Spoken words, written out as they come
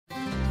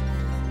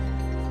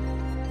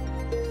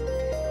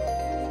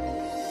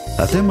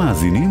אתם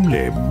מאזינים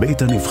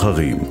לבית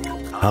הנבחרים,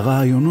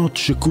 הרעיונות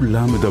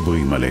שכולם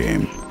מדברים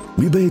עליהם,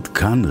 מבית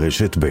כאן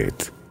רשת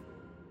בית.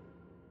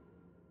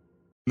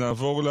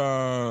 נעבור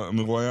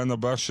למרואיין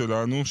הבא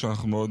שלנו,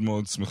 שאנחנו מאוד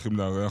מאוד שמחים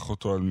לארח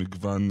אותו על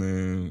מגוון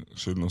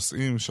של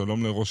נושאים.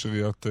 שלום לראש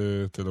עיריית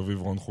תל אביב,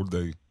 רון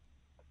חולדאי.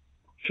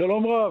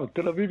 שלום רב,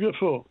 תל אביב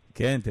יפו.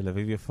 כן, תל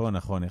אביב יפו,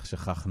 נכון, איך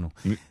שכחנו.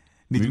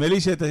 נדמה לי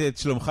שאת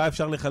שלומך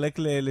אפשר לחלק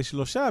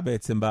לשלושה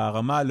בעצם,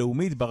 ברמה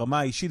הלאומית, ברמה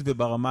האישית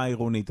וברמה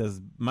העירונית.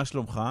 אז מה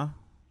שלומך?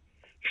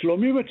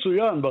 שלומי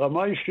מצוין,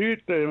 ברמה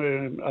האישית,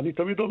 אני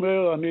תמיד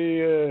אומר, אני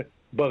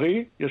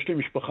בריא, יש לי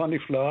משפחה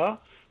נפלאה,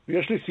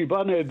 ויש לי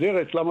סיבה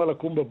נהדרת למה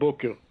לקום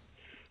בבוקר.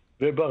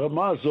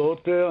 וברמה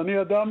הזאת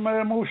אני אדם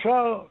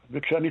מאושר,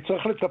 וכשאני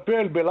צריך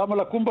לטפל בלמה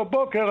לקום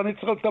בבוקר, אני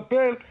צריך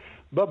לטפל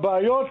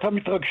בבעיות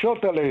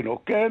המתרגשות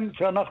עלינו, כן?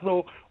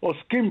 שאנחנו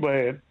עוסקים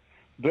בהן.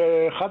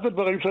 ואחד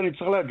הדברים שאני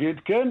צריך להגיד,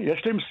 כן,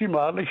 יש לי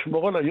משימה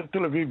לשמור על העיר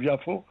תל אביב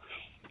יפו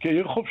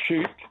כעיר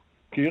חופשית,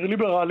 כעיר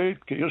ליברלית,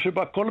 כעיר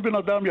שבה כל בן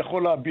אדם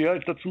יכול להביע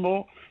את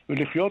עצמו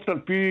ולחיות על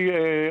פי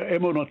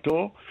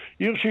אמונתו,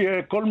 עיר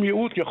שכל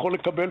מיעוט יכול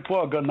לקבל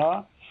פה הגנה,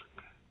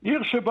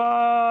 עיר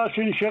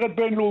שנשארת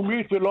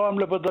בינלאומית ולא עם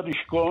לבדד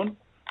ישכון.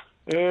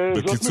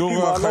 בקיצור,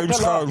 החיים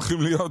שלך הולכים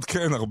להיות,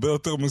 כן, הרבה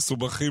יותר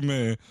מסובכים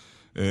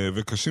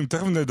וקשים.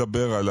 תכף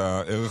נדבר על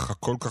הערך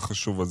הכל כך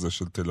חשוב הזה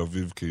של תל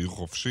אביב כעיר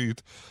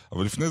חופשית,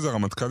 אבל לפני זה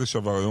הרמטכ"ל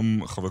לשעבר,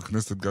 היום חבר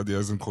הכנסת גדי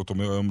איזנקוט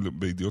אומר היום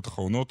בידיעות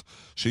אחרונות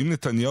שאם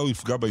נתניהו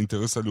יפגע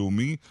באינטרס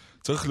הלאומי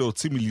צריך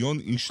להוציא 1,000,000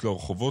 איש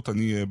לרחובות.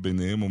 אני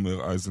ביניהם,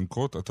 אומר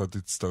איזנקוט, אתה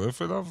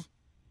תצטרף אליו?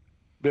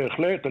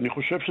 בהחלט, אני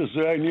חושב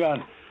שזה העניין.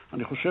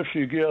 אני חושב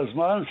שהגיע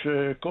הזמן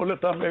שכל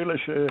אותם אלה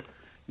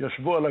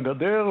שישבו על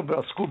הגדר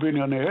ועסקו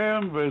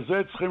בענייניהם,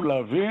 וזה צריכים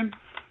להבין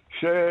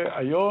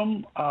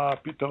שהיום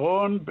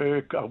הפתרון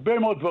בהרבה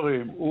מאוד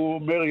דברים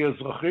הוא מרי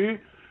אזרחי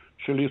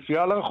של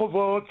יציאה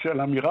לרחובות,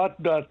 של אמירת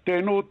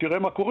דעתנו. תראה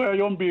מה קורה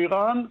היום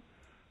באיראן,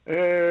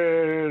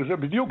 זה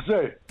בדיוק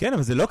זה. כן,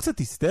 אבל זה לא קצת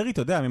היסטרי,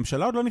 אתה יודע,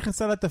 הממשלה עוד לא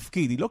נכנסה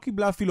לתפקיד, היא לא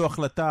קיבלה אפילו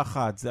החלטה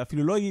אחת, זה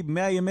אפילו לא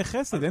 100 ימי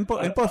חסד, אין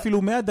פה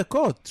אפילו 100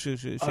 דקות.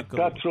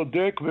 אתה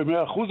צודק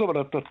ב100%,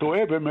 אבל אתה טועה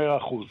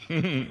ב100%.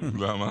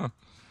 למה?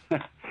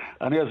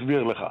 אני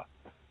אסביר לך.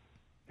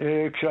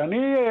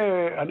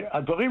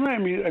 הדברים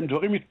הם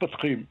דברים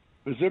מתפתחים,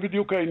 וזה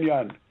בדיוק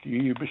העניין.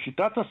 כי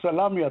בשיטת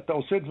הסלאמי אתה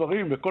עושה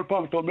דברים, וכל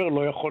פעם אתה אומר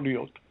לא יכול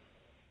להיות.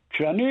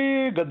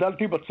 כשאני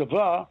גדלתי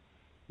בצבא,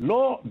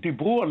 לא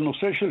דיברו על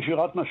נושא של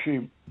שירת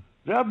נשים.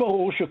 זה היה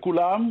ברור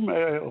שכולם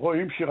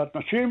רואים שירת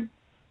נשים,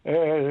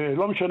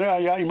 לא משנה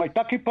אם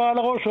הייתה כיפה על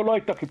הראש או לא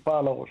הייתה כיפה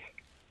על הראש.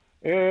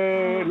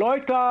 לא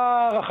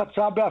הייתה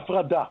רחצה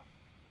בהפרדה.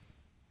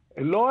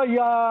 לא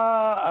היה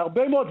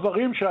הרבה מאוד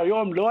דברים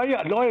שהיום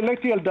לא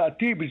העליתי על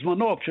דעתי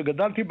בזמנו,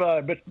 כשגדלתי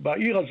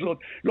בעיר הזאת,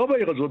 לא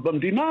בעיר הזאת,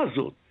 במדינה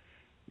הזאת.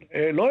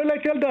 לא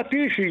העליתי על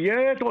דעתי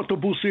שיהיה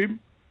אוטובוסים,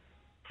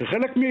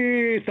 חלק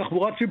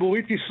מתחבורה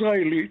ציבורית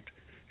ישראלית,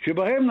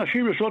 שבהם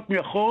נשים יושבות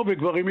מאחור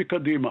וגברים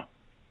מקדימה.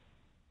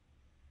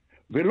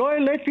 ולא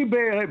העליתי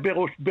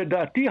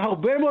בדעתי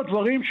הרבה מאוד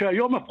דברים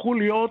שהיום הפכו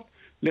להיות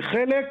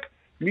לחלק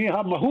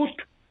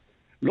מהמהות.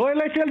 לא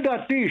העליתי על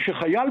דעתי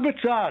שחייל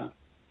בצה"ל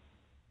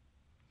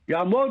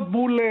יעמוד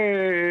מול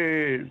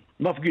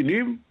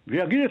מפגינים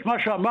ויגיד את מה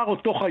שאמר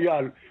אותו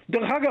חייל.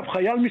 דרך אגב,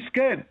 חייל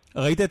מסכן.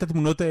 ראית את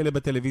התמונות האלה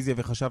בטלוויזיה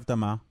וחשבת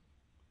מה?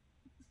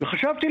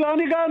 וחשבתי לאן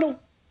הגענו.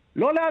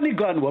 לא לאן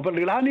הגענו, אבל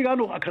לאן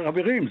הגענו,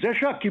 חברים, זה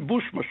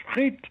שהכיבוש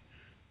משחית,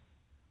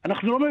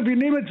 אנחנו לא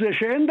מבינים את זה,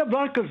 שאין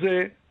דבר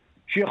כזה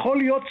שיכול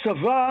להיות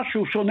צבא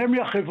שהוא שונה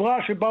מהחברה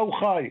שבה הוא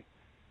חי.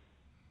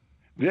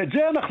 ואת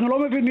זה אנחנו לא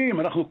מבינים,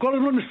 אנחנו כל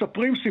הזמן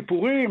מספרים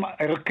סיפורים,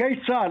 ערכי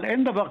צה"ל,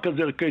 אין דבר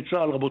כזה ערכי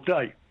צה"ל,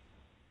 רבותיי.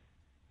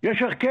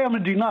 יש ערכי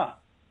המדינה,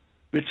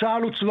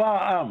 וצה"ל הוא צבא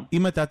העם.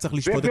 אם אתה צריך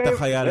לשפוט את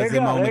החייל הזה,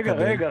 מה הוא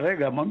מקבל?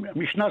 רגע,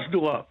 משנה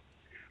סדורה.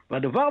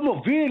 והדבר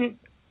מוביל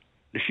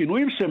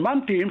לשינויים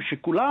סמנטיים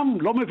שכולם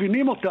לא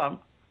מבינים אותם.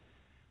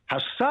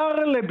 השר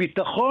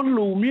לביטחון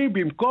לאומי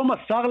במקום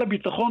השר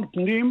לביטחון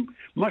פנים,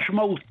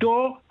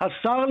 משמעותו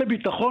השר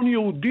לביטחון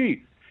יהודי.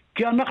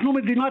 כי אנחנו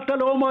מדינת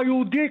הלאום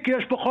היהודי, כי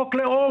יש פה חוק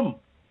לאום.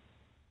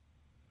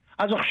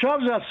 אז עכשיו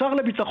זה השר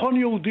לביטחון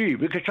יהודי,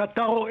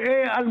 וכשאתה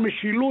רואה על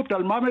משילות,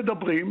 על מה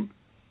מדברים,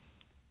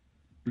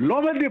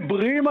 לא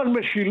מדברים על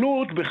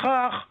משילות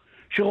בכך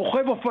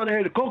שרוכב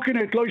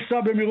קורקינט לא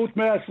ייסע במהירות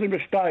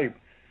 122,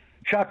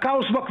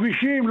 שהכאוס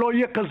בכבישים לא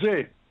יהיה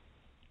כזה.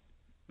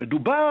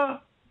 מדובר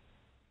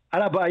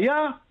על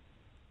הבעיה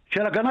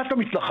של הגנת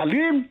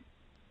המתנחלים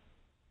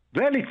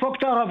ולדפוק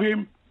את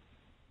הערבים.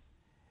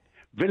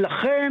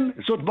 ולכן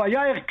זאת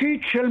בעיה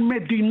ערכית של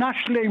מדינה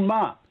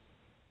שלמה.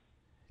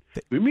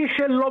 ומי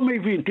שלא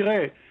מבין,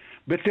 תראה,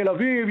 בתל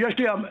אביב יש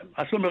לי,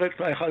 זאת אומרת,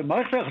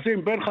 מערכת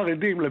היחסים בין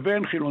חרדים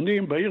לבין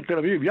חילונים בעיר תל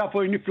אביב,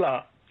 יפו היא נפלאה.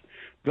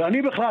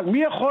 ואני בכלל,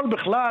 מי יכול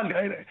בכלל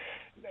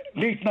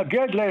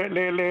להתנגד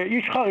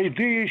לאיש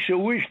חרדי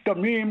שהוא איש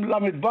תמים,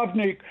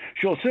 למדבבניק,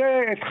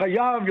 שעושה את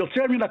חייו,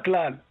 יוצא מן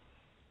הכלל?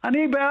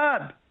 אני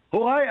בעד.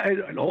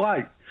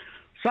 הוריי,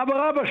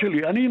 סבא רבא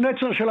שלי, אני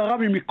נצר של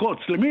הרבי מקוץ,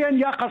 למי אין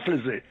יחס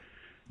לזה?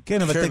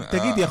 כן, אבל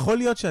תגיד, יכול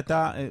להיות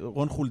שאתה,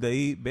 רון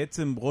חולדאי,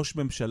 בעצם ראש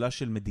ממשלה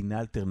של מדינה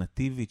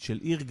אלטרנטיבית, של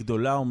עיר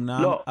גדולה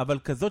אומנם, אבל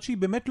כזאת שהיא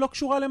באמת לא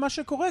קשורה למה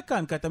שקורה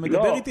כאן, כי אתה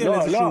מדבר איתי על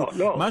איזשהו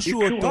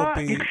משהו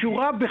אוטופי. היא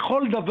קשורה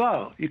בכל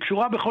דבר, היא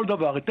קשורה בכל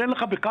דבר. אתן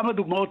לך בכמה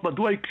דוגמאות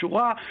מדוע היא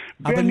קשורה.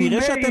 אבל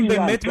נראה שאתם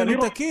באמת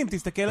מנותקים,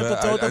 תסתכל על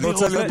תוצאות הבחירות,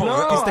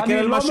 תסתכל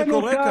על מה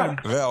שקורה כאן.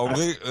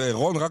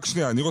 רון, רק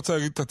שנייה, אני רוצה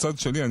להגיד את הצד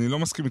שלי, אני לא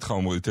מסכים איתך,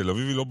 עומרי, תל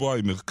אביב היא לא בואה,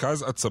 היא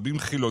מרכז עצבים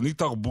חילוני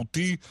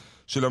תרבותי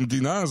של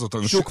המדינה הזאת.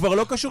 שהוא כבר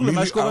לא קשור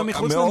למה שקורה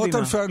מחוץ למדינה. מאות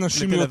אלפי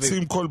אנשים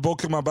יוצאים כל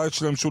בוקר מהבית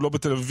שלהם שהוא לא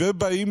בתל אביב,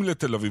 ובאים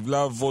לתל אביב,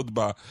 לעבוד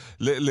בה,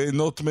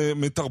 ליהנות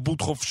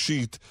מתרבות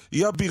חופשית.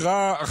 היא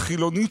הבירה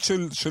החילונית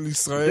של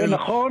ישראל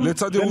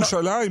לצד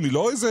ירושלים, היא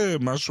לא איזה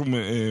משהו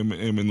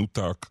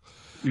מנותק.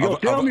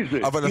 יותר מזה.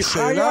 אבל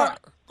השאלה...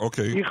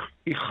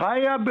 היא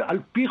חיה על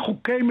פי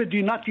חוקי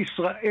מדינת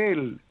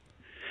ישראל.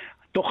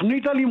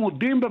 תוכנית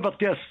הלימודים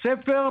בבתי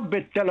הספר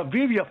בתל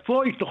אביב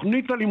יפו היא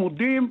תוכנית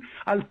הלימודים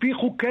על פי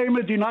חוקי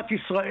מדינת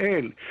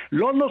ישראל.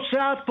 לא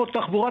נוסעת פה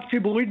תחבורה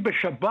ציבורית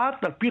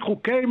בשבת על פי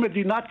חוקי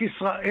מדינת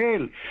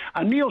ישראל.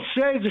 אני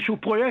עושה איזשהו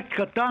פרויקט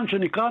קטן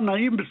שנקרא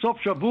נעים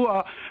בסוף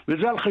שבוע,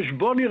 וזה על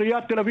חשבון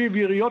עיריית תל אביב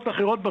ועיריות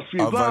אחרות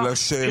בסביבה. אבל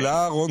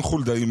השאלה, רון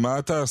חולדאי,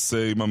 מה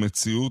תעשה עם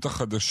המציאות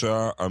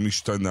החדשה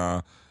המשתנה?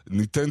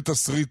 ניתן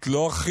תסריט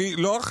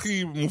לא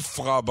הכי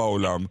מופרע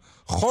בעולם.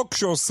 חוק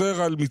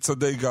שאוסר על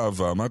מצעדי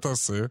גאווה, מה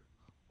תעשה?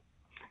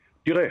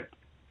 תראה,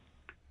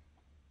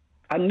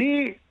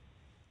 אני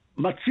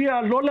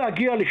מציע לא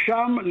להגיע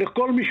לשם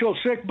לכל מי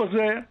שעוסק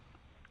בזה,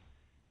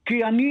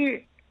 כי אני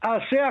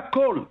אעשה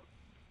הכל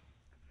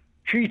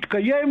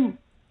שיתקיים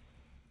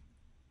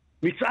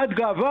מצעד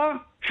גאווה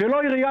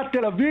שלא עיריית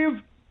תל אביב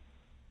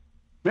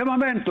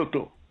מממנת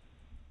אותו.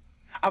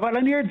 אבל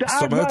אני אדאג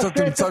זאת אומרת, אתה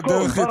תמצא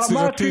דרך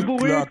יצירתית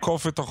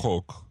לעקוף את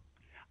החוק.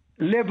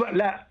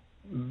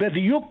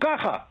 בדיוק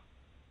ככה.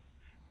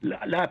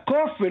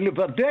 לעקוף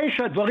ולוודא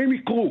שהדברים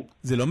יקרו.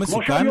 זה לא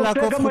מסוכן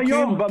לעקוף חוקים? כמו שאני עושה גם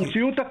היום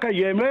במציאות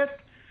הקיימת,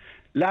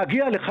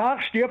 להגיע לכך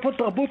שתהיה פה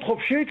תרבות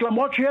חופשית,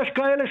 למרות שיש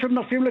כאלה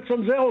שמנסים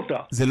לצנזר אותה.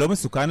 זה לא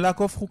מסוכן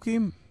לעקוף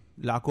חוקים?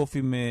 לעקוף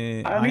עם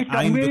עין וקוף?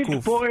 אני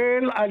תמיד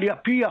פועל על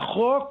פי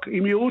החוק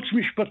עם ייעוץ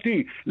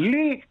משפטי.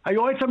 לי,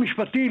 היועץ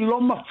המשפטי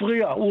לא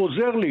מפריע, הוא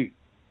עוזר לי.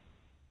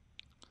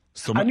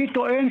 אני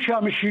טוען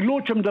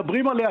שהמשילות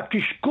שמדברים עליה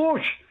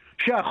קשקוש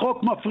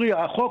שהחוק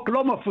מפריע, החוק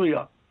לא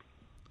מפריע.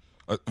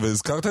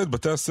 והזכרת את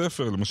בתי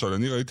הספר, למשל,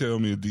 אני ראיתי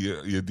היום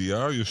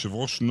ידיעה, יושב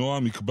ראש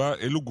נועם יקבע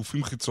אילו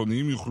גופים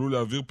חיצוניים יוכלו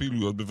להעביר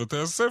פעילויות בבתי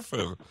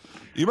הספר.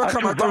 עם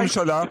הקמת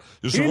הממשלה,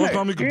 יושב ראש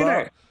נועם יקבע...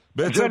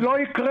 זה לא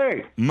יקרה.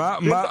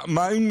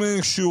 מה עם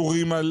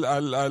שיעורים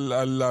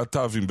על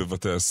להט"בים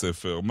בבתי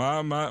הספר?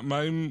 מה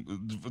עם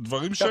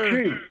דברים ש...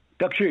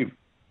 תקשיב.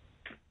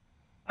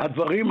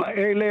 הדברים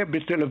האלה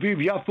בתל אביב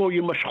יפו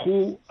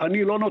יימשכו.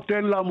 אני לא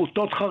נותן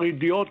לעמותות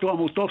חרדיות או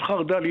עמותות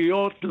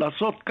חרדליות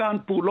לעשות כאן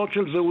פעולות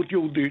של זהות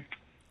יהודית.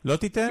 לא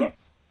תיתן?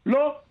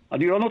 לא,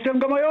 אני לא נותן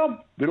גם היום,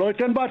 ולא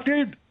אתן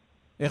בעתיד.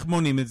 איך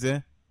מונים את זה?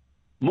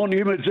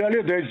 מונים את זה על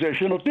ידי זה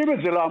שנותנים את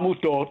זה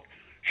לעמותות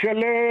של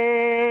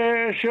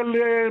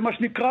מה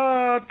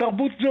שנקרא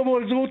תרבות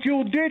זהות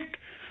יהודית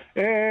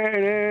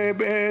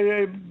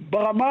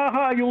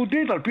ברמה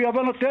היהודית, על פי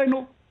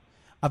הבנתנו.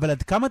 אבל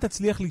עד כמה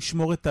תצליח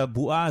לשמור את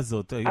הבועה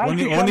הזאת?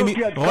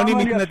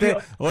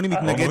 רוני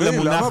מתנגד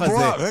למונח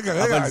הזה.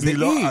 אבל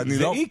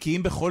זה אי, כי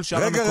אם בכל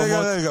שאר המקומות...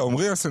 רגע,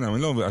 עומרי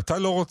הסנם, אתה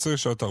לא רוצה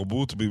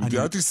שהתרבות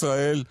במדינת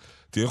ישראל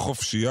תהיה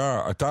חופשייה.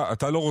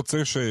 אתה לא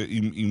רוצה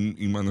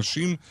שעם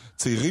אנשים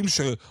צעירים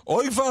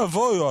שאוי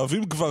ואבוי,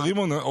 אוהבים גברים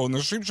או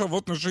נשים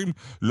שאוהבות נשים,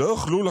 לא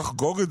יוכלו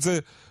לחגוג את זה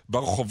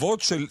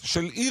ברחובות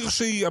של עיר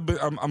שהיא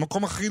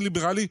המקום הכי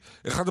ליברלי,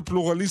 אחד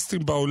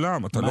הפלורליסטים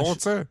בעולם. אתה לא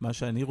רוצה? מה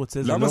שאני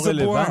רוצה זה לא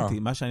רלוונטי.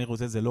 מה שאני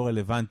רוצה זה לא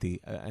רלוונטי.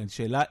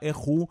 השאלה איך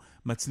הוא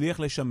מצליח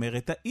לשמר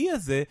את האי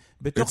הזה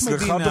בתוך מדינה...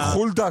 אצלך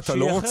בחולדה, אתה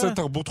לא רוצה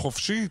תרבות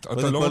חופשית?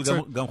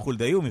 גם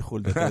חולדאי הוא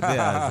מחולדה, אתה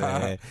יודע.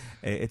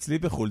 אצלי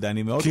בחולדה,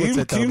 אני מאוד רוצה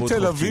תרבות חופשית. כי אם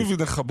תל אביב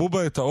ינחבו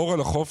בה את האור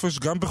על החופש,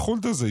 גם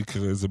בחולדה זה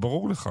יקרה, זה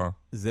ברור לך.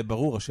 זה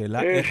ברור,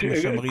 השאלה איך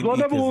משמרים אי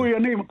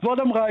כזה. כבוד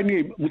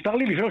המראיינים, מותר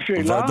לי לשאול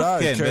שאלה?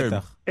 ודאי, כן.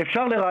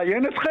 אפשר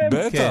לראיין אתכם?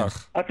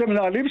 בטח. אתם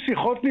מנהלים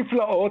שיחות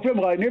נפלאות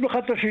ומראיינים אחד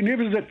את השני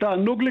וזה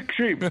תענוג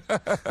לקשיב.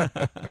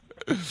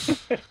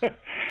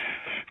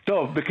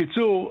 טוב,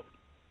 בקיצור,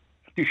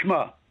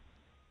 תשמע,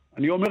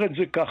 אני אומר את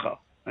זה ככה,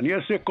 אני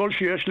אעשה כל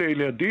שיש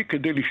לידי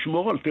כדי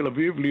לשמור על תל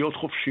אביב להיות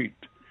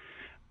חופשית.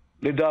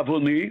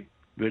 לדאבוני,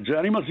 ואת זה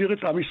אני מזהיר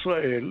את עם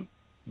ישראל,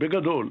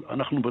 בגדול,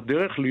 אנחנו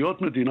בדרך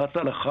להיות מדינת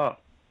הלכה.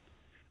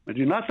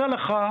 מדינת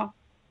הלכה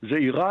זה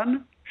איראן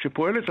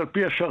שפועלת על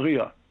פי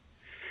השריעה.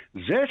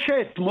 זה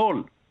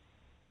שאתמול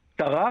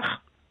טרח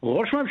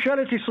ראש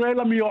ממשלת ישראל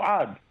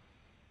המיועד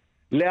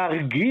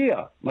להרגיע,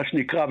 מה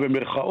שנקרא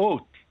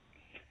במרכאות,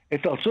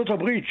 את ארצות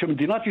הברית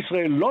שמדינת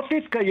ישראל לא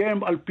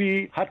תתקיים על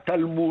פי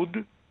התלמוד,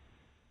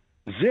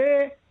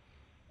 זה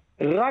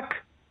רק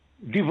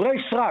דברי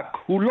סרק,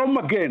 הוא לא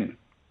מגן.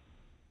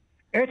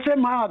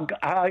 עצם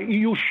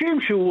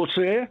האיושים שהוא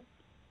עושה,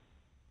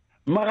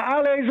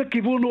 מראה לאיזה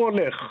כיוון הוא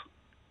הולך.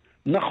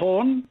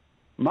 נכון,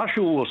 מה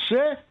שהוא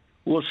עושה,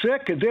 הוא עושה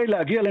כדי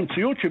להגיע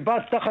למציאות שבה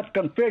תחת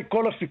כנפי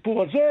כל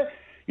הסיפור הזה,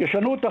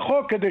 ישנו את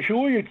החוק כדי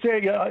שהוא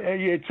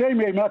יצא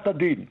מאימת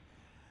הדין.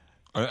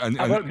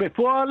 אבל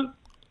בפועל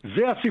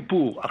זה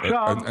הסיפור.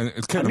 עכשיו,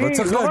 כן, אבל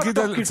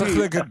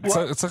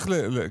צריך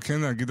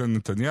להגיד על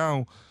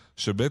נתניהו,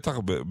 שבטח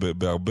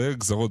בהרבה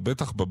גזרות,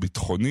 בטח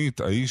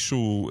בביטחונית, האיש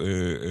הוא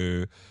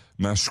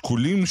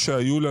מהשקולים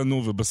שהיו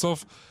לנו,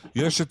 ובסוף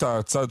יש את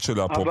הצד של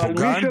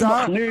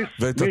הפרופוגנדה,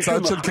 ואת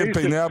הצד של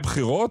קמפייני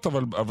הבחירות,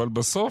 אבל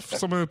בסוף,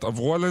 זאת אומרת,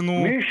 עברו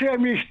עלינו... מי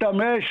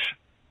שמשתמש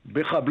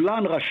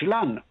בחבלן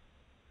רשלן,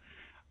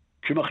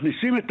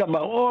 כשמכניסים את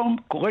המרעום,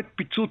 קורית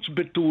פיצוץ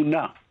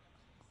בתאונה.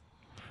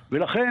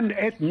 ולכן,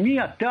 את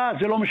מי אתה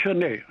זה לא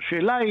משנה.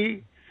 השאלה היא,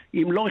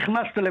 אם לא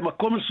הכנסת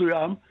למקום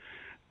מסוים,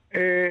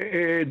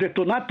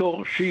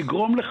 דטונטור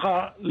שיגרום לך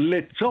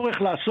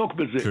לצורך לעסוק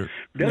בזה.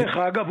 דרך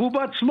אגב, הוא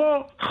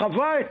בעצמו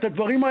חווה את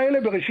הדברים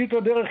האלה בראשית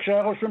הדרך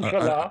כשהיה ראש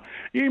ממשלה,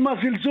 עם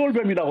הזלזול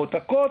במנהרות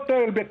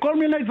הכותל, בכל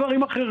מיני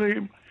דברים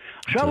אחרים.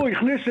 עכשיו הוא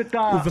הכניס את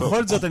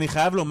ובכל זאת אני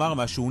חייב לומר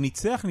משהו, הוא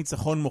ניצח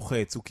ניצחון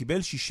מוחץ, הוא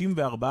קיבל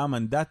 64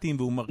 מנדטים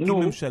והוא מרכיב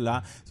ממשלה,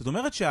 זאת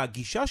אומרת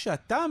שהגישה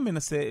שאתה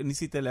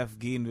ניסית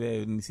להפגין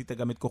וניסית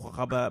גם את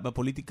כוחך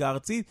בפוליטיקה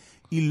הארצית,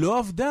 היא לא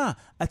עבדה,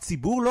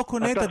 הציבור לא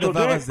קונה את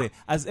הדבר הזה,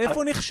 אז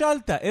איפה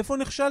נכשלת? איפה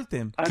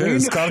נכשלתם? כן,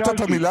 הזכרת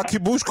את המילה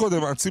כיבוש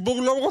קודם,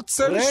 הציבור לא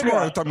רוצה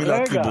לשמוע את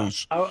המילה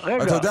כיבוש.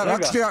 אתה יודע,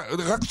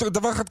 רק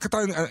דבר אחד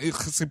קטן,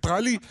 סיפרה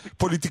לי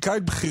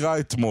פוליטיקאית בחירה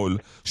אתמול,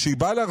 שהיא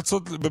באה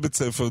לארצות בבית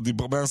ספר,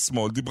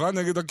 מהשמאל, דיברה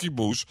נגד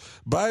הכיבוש,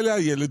 בא אליה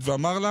הילד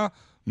ואמר לה,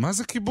 מה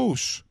זה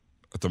כיבוש?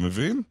 אתה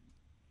מבין?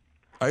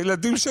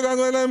 הילדים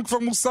שלנו אין להם כבר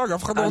מושג,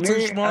 אף אחד לא רוצה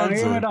לשמוע על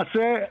זה.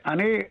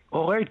 אני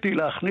הוריתי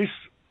להכניס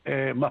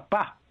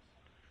מפה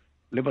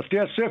לבתי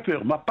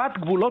הספר, מפת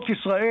גבולות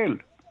ישראל,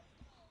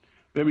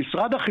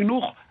 ומשרד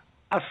החינוך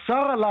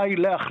אסר עליי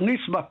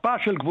להכניס מפה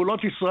של גבולות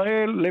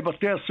ישראל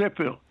לבתי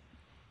הספר.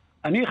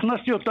 אני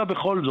הכנסתי אותה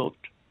בכל זאת.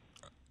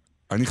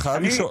 אני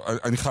חייב לשאול,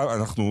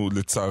 אנחנו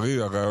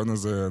לצערי, הרעיון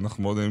הזה,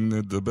 אנחנו מאוד נעים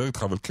לדבר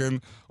איתך, אבל כן,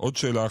 עוד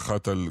שאלה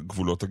אחת על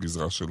גבולות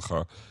הגזרה שלך.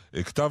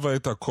 כתב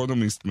העת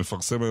האקונומיסט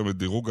מפרסם היום את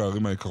דירוג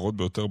הערים היקרות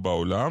ביותר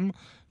בעולם,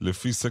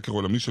 לפי סקר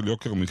עולמי של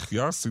יוקר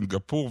מחיה,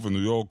 סינגפור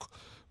וניו יורק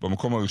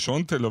במקום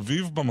הראשון, תל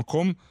אביב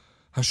במקום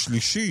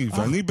השלישי,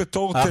 ואני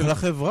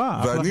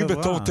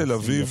בתור תל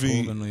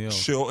אביבי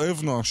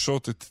שאוהב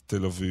נואשות את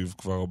תל אביב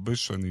כבר הרבה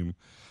שנים,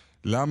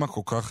 למה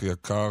כל כך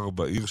יקר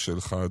בעיר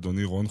שלך,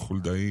 אדוני רון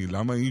חולדאי?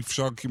 למה אי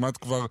אפשר כמעט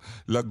כבר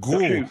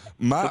לגור?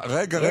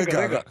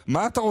 רגע.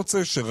 מה אתה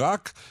רוצה,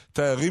 שרק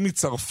תיירים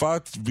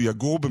מצרפת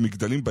ויגורו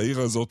במגדלים בעיר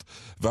הזאת,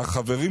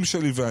 והחברים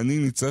שלי ואני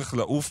נצטרך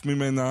לעוף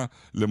ממנה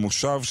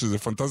למושב, שזה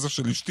פנטזיה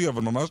של אשתי,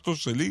 אבל ממש לא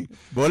שלי?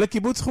 בוא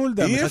לקיבוץ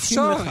חולדה, אי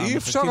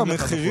אפשר,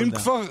 המחירים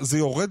כבר, זה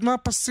יורד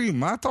מהפסים.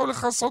 מה אתה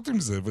הולך לעשות עם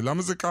זה?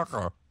 ולמה זה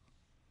ככה?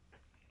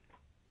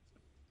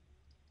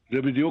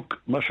 זה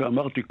בדיוק מה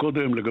שאמרתי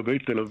קודם לגבי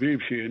תל אביב,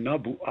 שהיא אינה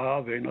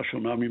בועה ואינה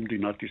שונה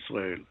ממדינת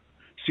ישראל.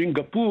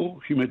 סינגפור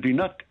היא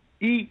מדינת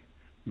אי,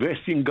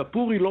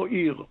 וסינגפור היא לא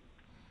עיר.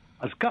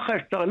 אז ככה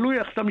תלוי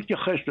איך אתה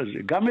מתייחס לזה.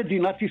 גם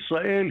מדינת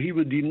ישראל היא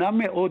מדינה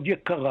מאוד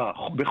יקרה.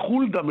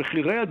 בחולדה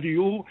מחירי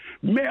הדיור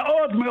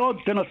מאוד מאוד,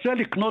 תנסה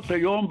לקנות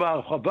היום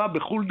בהרחבה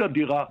בחולדה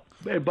דירה,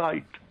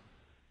 בית.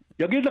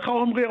 יגיד לך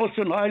עומרי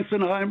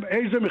אייסנהיים,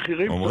 איזה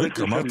מחירים... עומרי,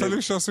 אמרת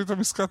לי שעשית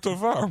עסקה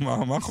טובה,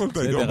 מה יכולת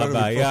היום?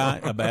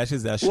 הבעיה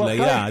שזה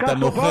אשליה, אתה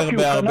מוכר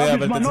בהרבה,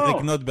 אבל אתה צריך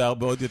לקנות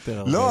בהרבה עוד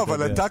יותר. לא,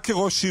 אבל אתה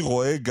כראש עיר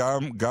רואה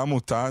גם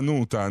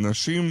אותנו, את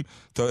האנשים,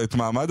 את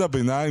מעמד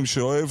הביניים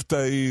שאוהב את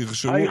העיר,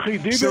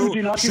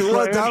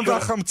 שהוא אדם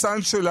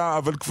והחמצן שלה,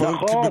 אבל כבר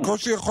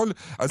בקושי יכול...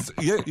 אז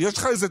יש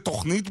לך איזה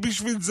תוכנית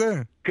בשביל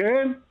זה?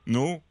 כן.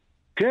 נו?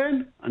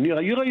 כן, אני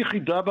העיר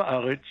היחידה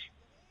בארץ,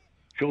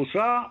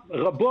 שעושה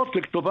רבות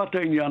לכתובת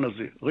העניין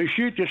הזה.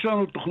 ראשית, יש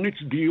לנו תוכנית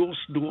דיור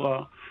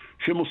סדורה,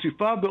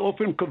 שמוסיפה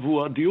באופן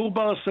קבוע דיור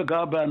בר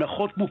השגה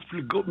בהנחות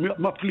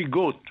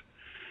מפליגות.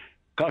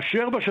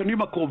 כאשר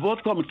בשנים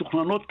הקרובות כבר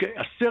מתוכננות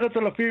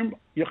כ10,000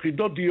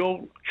 יחידות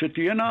דיור,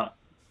 שתהיינה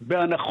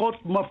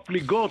בהנחות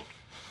מפליגות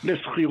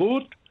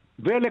לסחירות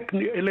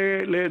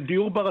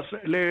ולדיור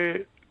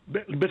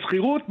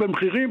בסחירות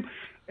במחירים,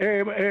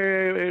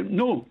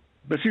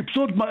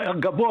 בסבסוד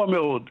גבוה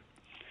מאוד.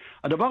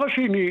 הדבר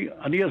השני,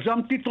 אני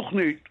יזמתי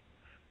תוכנית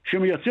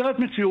שמייצרת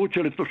מציאות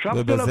של תושב תל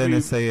אביב. ובזה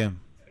נסיים.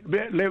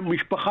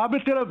 למשפחה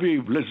בתל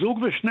אביב, לזוג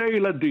ושני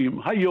ילדים,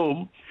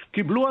 היום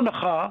קיבלו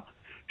הנחה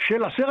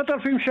של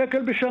 10,000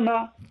 שקל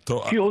בשנה.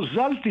 כי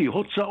הוזלתי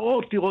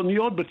הוצאות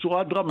עירוניות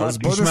בצורה דרמטית. אז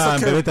בוא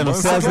נסכם. באמת,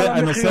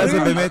 הנושא הזה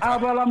באמת...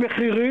 אבל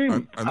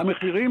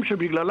המחירים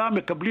שבגללם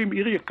מקבלים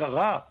עיר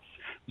יקרה,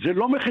 זה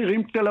לא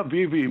מחירים תל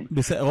אביביים.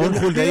 רון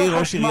חולדאי,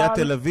 ראש עיריית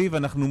תל אביב,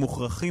 אנחנו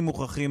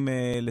מוכרחים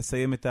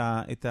לסיים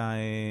את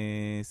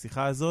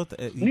השיחה הזאת.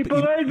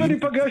 ניפרד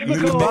וניפגש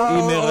בקרוב.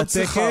 היא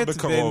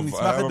מרתקת,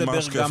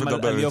 ונשמח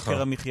לדבר גם על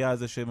יוקר המחיה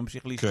הזה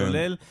שממשיך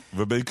להשתולל.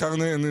 ובעיקר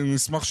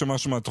נשמח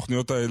שמשהו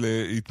מהתוכניות האלה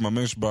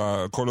יתממש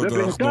כל עוד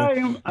אנחנו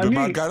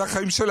במעגל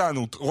החיים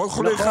שלנו. רון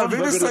חולדאי,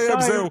 חייבים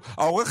לסיים, זהו.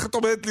 העורכת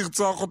עומדת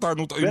לרצוח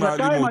אותנו עם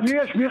האלימות. בינתיים אני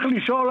אשמיך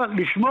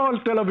לשמור על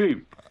תל אביב.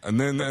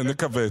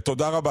 נקווה.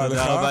 תודה רבה לך.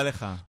 תודה רבה לך.